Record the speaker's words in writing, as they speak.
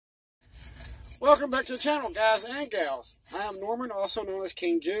Welcome back to the channel, guys and gals. I am Norman, also known as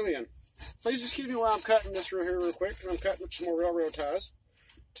King Julian. Please excuse me while I'm cutting this real quick, because I'm cutting some more railroad ties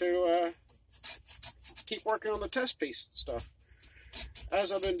to keep working on the test piece stuff.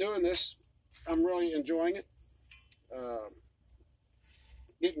 As I've been doing this, I'm really enjoying it.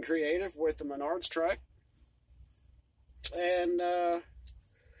 Getting creative with the MENARDS track. And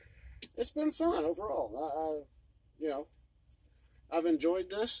it's been fun overall. I've enjoyed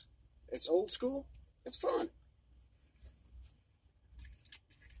this. It's old school. It's fun.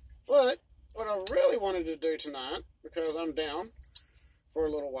 But what I really wanted to do tonight, because I'm down for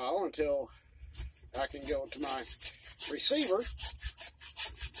a little while until I can go to my receiver.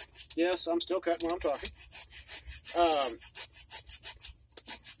 Yes, I'm still cutting while I'm talking.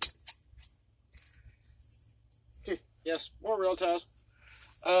 Yes, more rail ties.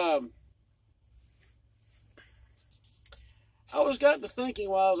 I was got to thinking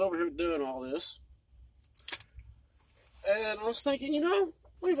while I was over here doing all this, and I was thinking,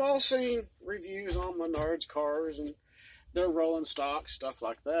 we've all seen reviews on MENARDS cars and their rolling stock, stuff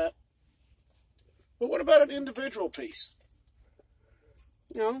like that. But what about an individual piece?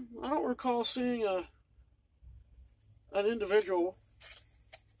 I don't recall seeing an individual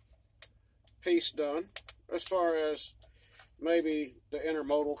piece done, as far as maybe the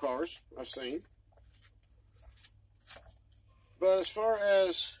intermodal cars I've seen. But as far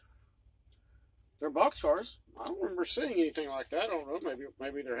as their box cars, I don't remember seeing anything like that. I don't know.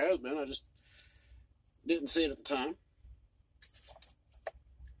 Maybe there has been. I just didn't see it at the time.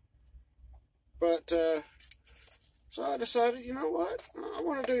 But so I decided, you know what? I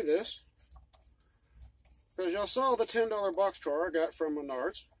want to do this. Because y'all saw the $10 box car I got from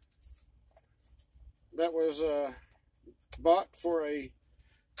MENARDS. That was bought for a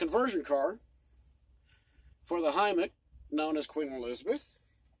conversion car for the Hymic, known as Queen Elizabeth.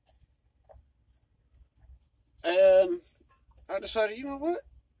 And I decided, you know what?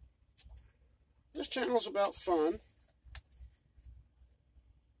 This channel's about fun.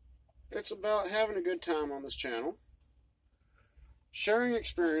 It's about having a good time on this channel. Sharing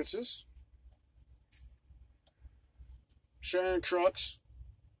experiences. Sharing trucks,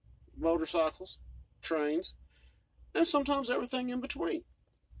 motorcycles, trains, and sometimes everything in between.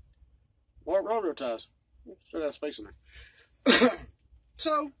 Or railroad ties. Still got space in there.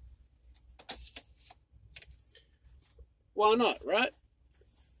 So, why not, right?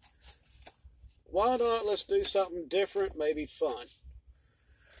 Why not? Let's do something different, maybe fun.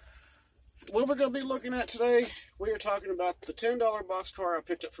 What we're going to be looking at today, we are talking about the $10 box car I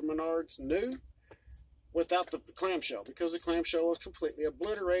picked up from MENARDS new, without the clamshell, because the clamshell was completely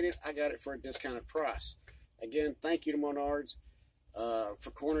obliterated. I got it for a discounted price. Again, thank you to MENARDS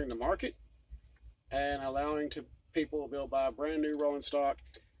for cornering the market and allowing people to be able to buy a brand new rolling stock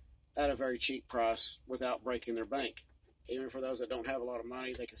at a very cheap price without breaking their bank. Even for those that don't have a lot of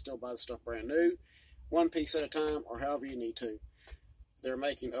money, they can still buy the stuff brand new, one piece at a time, or however you need to. They're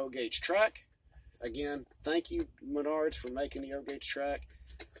making O-gauge track. Again, thank you, MENARDS, for making the O-gauge track.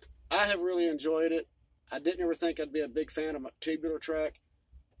 I have really enjoyed it. I didn't ever think I'd be a big fan of a tubular track,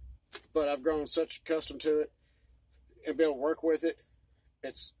 but I've grown such accustomed to it and be able to work with it.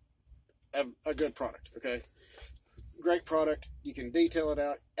 It's a good product, okay? Great product. You can detail it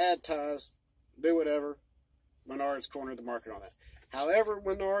out, add ties, do whatever. MENARDS cornered the market on that. However,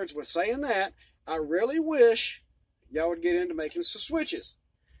 MENARDS was saying that, I really wish y'all would get into making some switches.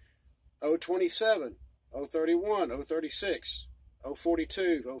 027, 031, 036,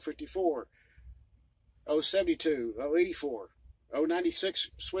 042, 054, 072, 084, 096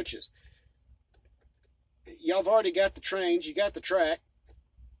 switches. Y'all have already got the trains, you got the track,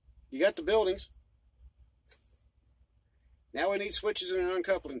 you got the buildings. Now we need switches and an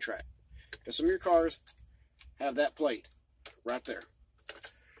uncoupling track. Because some of your cars have that plate right there.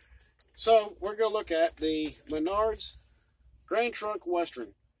 So we're going to look at the MENARDS Grand Trunk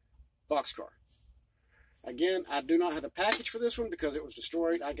Western boxcar. Again, I do not have the package for this one because it was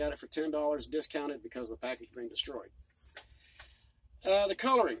destroyed. I got it for $10 discounted because of the package being destroyed. The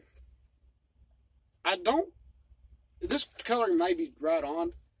coloring. This coloring may be right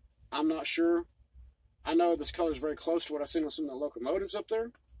on. I'm not sure. I know this color is very close to what I've seen on some of the locomotives up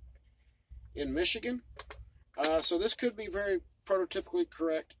there in Michigan. So this could be very prototypically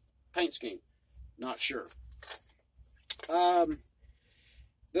correct paint scheme. Not sure.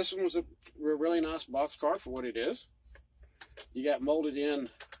 This one was a really nice box car for what it is. You got molded in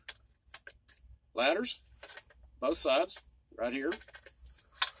ladders, both sides, right here,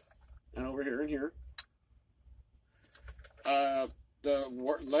 and over here and here. The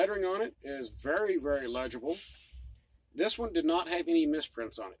lettering on it is very, very legible. This one did not have any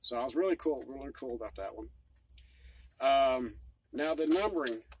misprints on it, so I was really cool about that one. Now the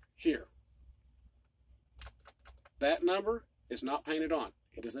numbering here. That number is not painted on.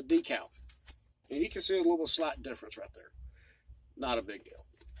 It is a decal. And you can see a little slight difference right there. Not a big deal.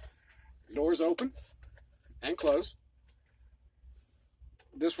 Doors open and close.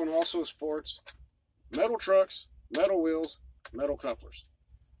 This one also sports metal trucks, metal wheels, metal couplers.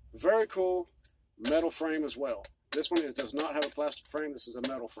 Very cool metal frame as well. This one does not have a plastic frame. This is a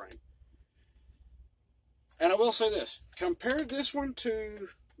metal frame. And I will say this. Compare this one to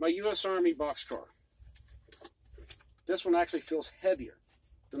my U.S. Army boxcar. This one actually feels heavier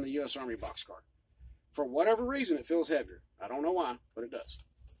than the U.S. Army boxcar. For whatever reason, it feels heavier. I don't know why, but it does.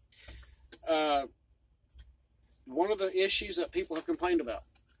 One of the issues that people have complained about,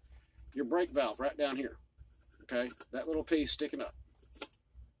 your brake valve right down here. Okay, that little piece sticking up.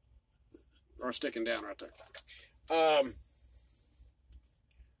 Or sticking down right there.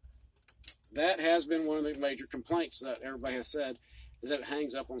 That has been one of the major complaints that everybody has said, is that it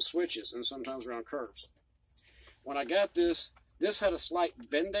hangs up on switches and sometimes around curves. When I got this had a slight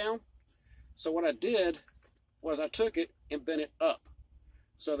bend down. So what I did was I took it and bent it up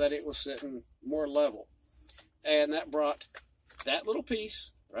so that it was sitting more level. And that brought that little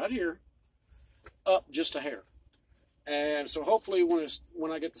piece right here up just a hair. And so hopefully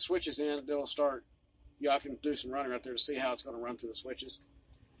when I get the switches in, it'll start, I can do some running right there to see how it's going to run through the switches.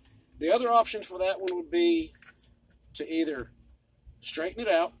 The other option for that one would be to either straighten it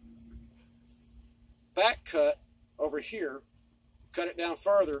out, back cut over here, cut it down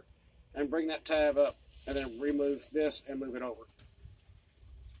further, and bring that tab up, and then remove this and move it over.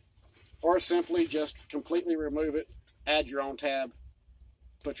 Or simply just completely remove it, add your own tab,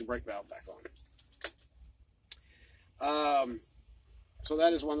 put your brake valve back on. So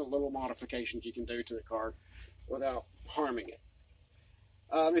that is one of the little modifications you can do to the car without harming it.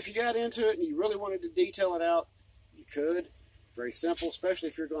 If you got into it and you really wanted to detail it out, you could. Very simple, especially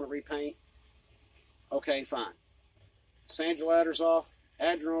if you're going to repaint. Okay, fine. Sand your ladders off,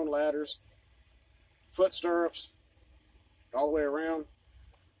 add your own ladders, foot stirrups, all the way around.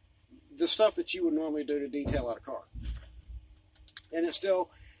 The stuff that you would normally do to detail out a car. And it's still,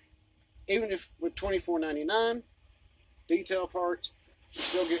 even if with $24.99 detail parts, you're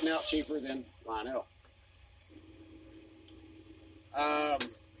still getting out cheaper than Lionel.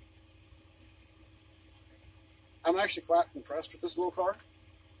 I'm actually quite impressed with this little car.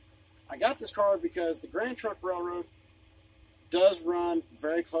 I got this car because the Grand Trunk Railroad does run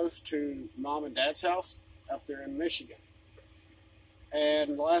very close to Mom and Dad's house up there in Michigan.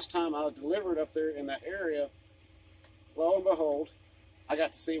 And the last time I delivered up there in that area, lo and behold, I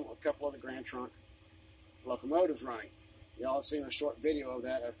got to see a couple of the Grand Trunk locomotives running. Y'all have seen a short video of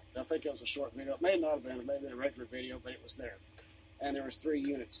that. I think it was a short video. It may not have been. It may have been a regular video, but it was there. And there was 3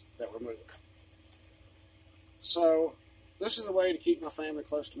 units that were moving. So this is a way to keep my family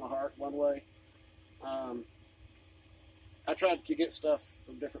close to my heart, one way. I tried to get stuff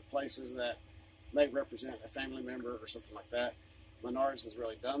from different places that may represent a family member or something like that. MENARDS has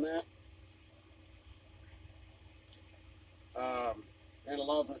really done that. And a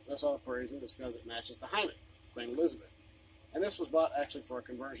lot of that's all the reason is because it matches the Hyman, Queen Elizabeth. And this was bought actually for a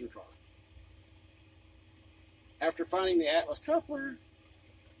conversion car. After finding the Atlas coupler,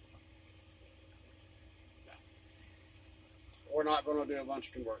 we're not going to do a bunch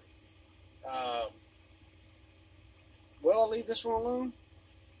of converting. Will I leave this one alone?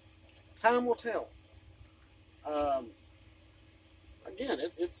 Time will tell. Again,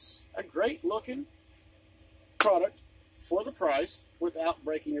 it's a great looking product for the price without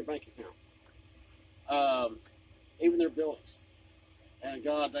breaking your bank account. Even their buildings. And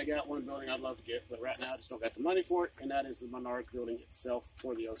God, they got one building I'd love to get, but right now I just don't got the money for it, and that is the MENARDS building itself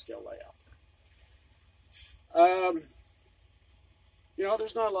for the O-scale layout. You know,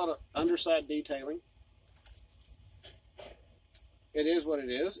 there's not a lot of underside detailing. It is what it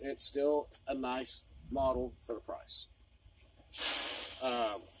is. It's still a nice model for the price.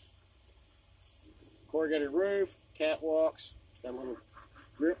 Corrugated roof, catwalks, got a little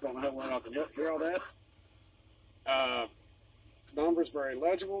grip. Don't know how well I can hear all that. Numbers very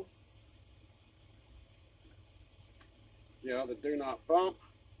legible. You know, the do not bump.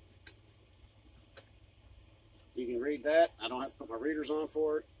 You can read that. I don't have to put my readers on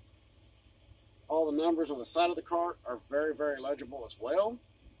for it. All the numbers on the side of the car are very, very legible as well.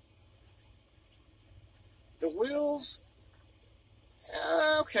 The wheels,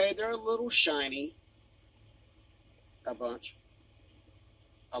 okay, they're a little shiny. A bunch.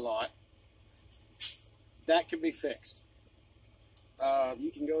 A lot. That can be fixed.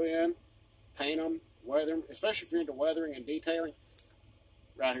 You can go in, paint them, weather, especially if you're into weathering and detailing.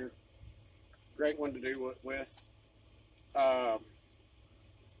 Right here, great one to do it with.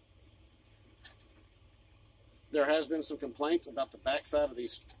 There has been some complaints about the backside of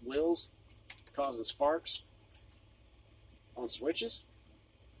these wheels causing sparks on switches.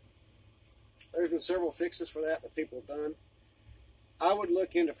 There's been several fixes for that people have done. I would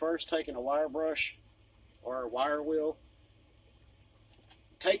look into first taking a wire brush or a wire wheel,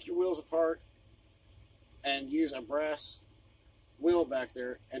 take your wheels apart, and use a brass wheel back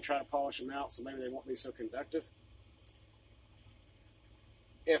there and try to polish them out so maybe they won't be so conductive.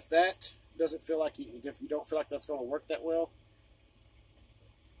 If that doesn't feel like if you don't feel like that's going to work that well,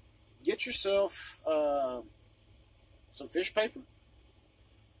 get yourself some fish paper,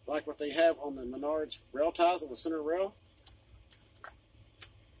 like what they have on the MENARDS rail ties on the center rail.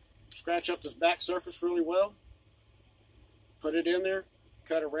 Scratch up this back surface really well, put it in there,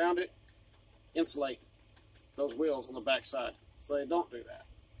 cut around it, insulate those wheels on the back side so they don't do that.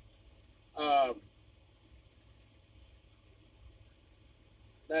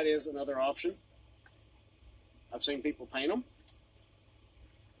 That is another option. I've seen people paint them.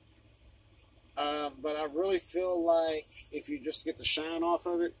 But I really feel like if you just get the shine off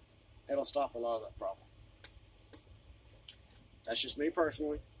of it, it'll stop a lot of that problem. That's just me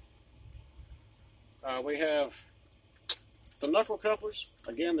personally. We have the knuckle couplers.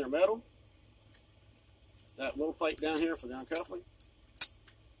 Again, they're metal. That little plate down here for the uncoupling.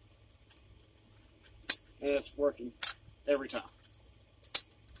 And it's working every time.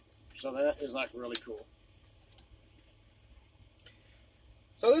 So that is like really cool.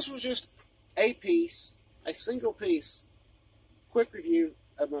 So this was just a piece, a single piece, quick review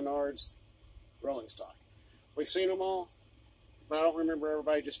of Menards rolling stock. We've seen them all, but I don't remember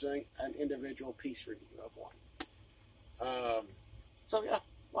everybody just doing an individual piece review of one. So yeah,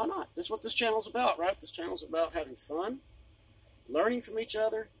 why not? That's what this channel's about, right? This channel's about having fun, learning from each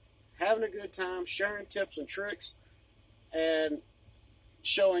other, having a good time, sharing tips and tricks, and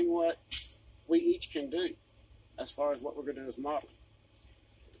showing what we each can do as far as what we're going to do as modeling.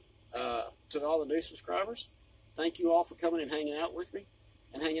 To all the new subscribers, thank you all for coming and hanging out with me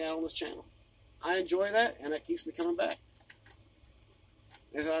and hanging out on this channel. I enjoy that, and that keeps me coming back.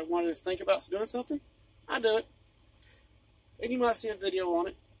 If I wanted to think about doing something, I do it. And you might see a video on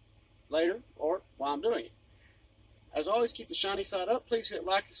it later or while I'm doing it. As always, keep the shiny side up. Please hit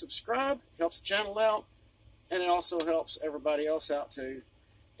like and subscribe. It helps the channel out, and it also helps everybody else out too.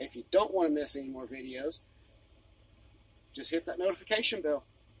 If you don't want to miss any more videos, just hit that notification bell.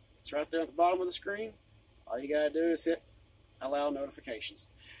 It's right there at the bottom of the screen. All you got to do is hit allow notifications.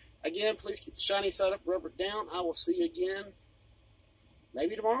 Again, please keep the shiny side up, rubber down. I will see you again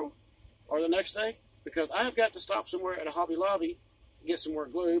maybe tomorrow or the next day, because I have got to stop somewhere at a Hobby Lobby and get some more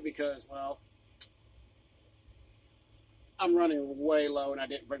glue because, well, I'm running way low and I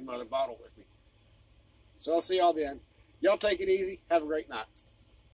didn't bring my other bottle with me. So I'll see y'all then. Y'all take it easy. Have a great night.